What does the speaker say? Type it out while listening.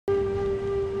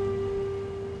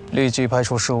立即派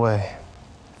出侍卫，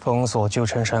封锁旧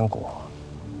城山谷，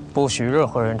不许任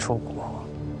何人出谷。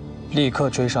立刻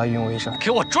追杀云为山！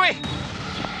给我追！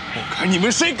我看你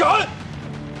们谁敢！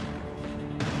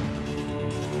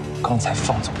刚才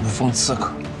放走无锋刺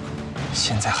客，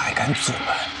现在还敢阻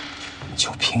拦，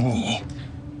就凭你！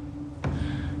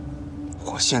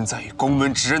我现在以宫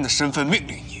门执刃的身份命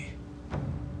令你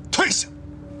退下。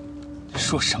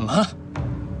说什么？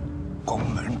宫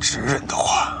门执刃的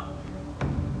话，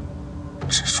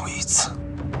只说一次。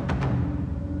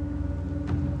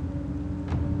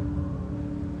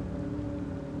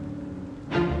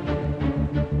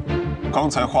刚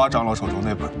才花长老手中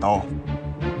那把刀，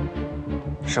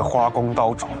是花宫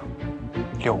刀中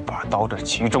6把刀的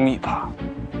其中1把，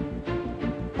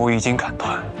我已经砍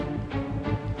断。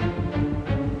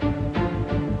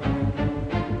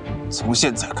从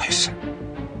现在开始，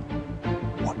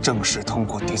我正式通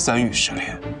过第3域试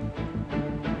炼，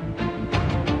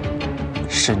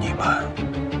是你们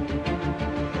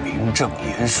名正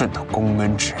言顺的宫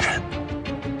门执刃。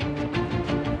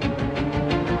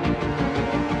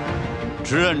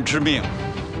执刃之命，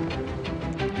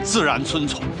自然遵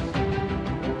从。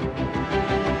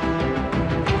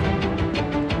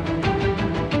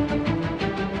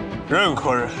任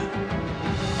何人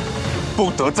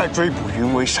不得再追捕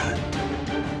云为山。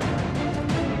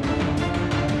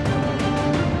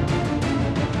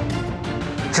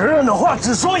执刃的话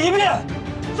只说一遍。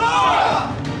是。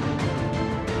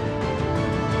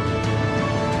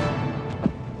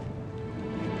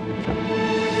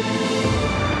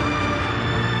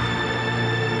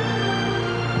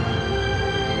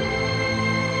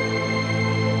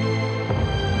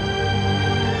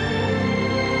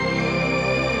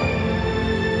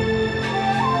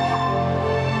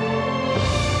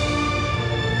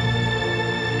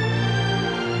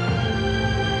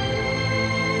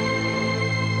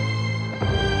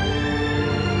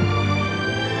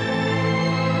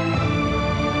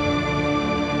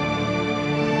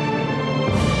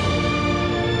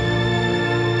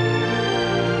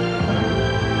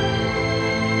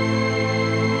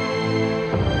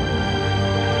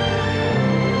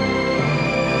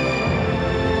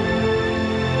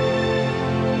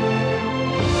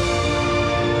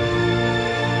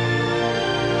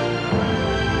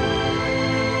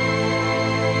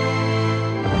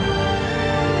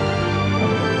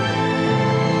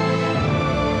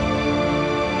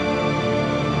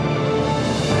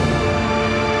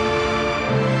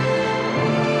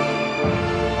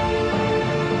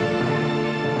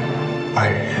爱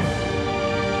人，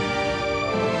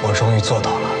我终于做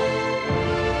到了。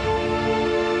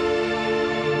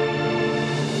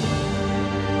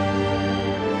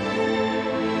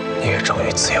你也终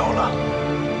于自由了。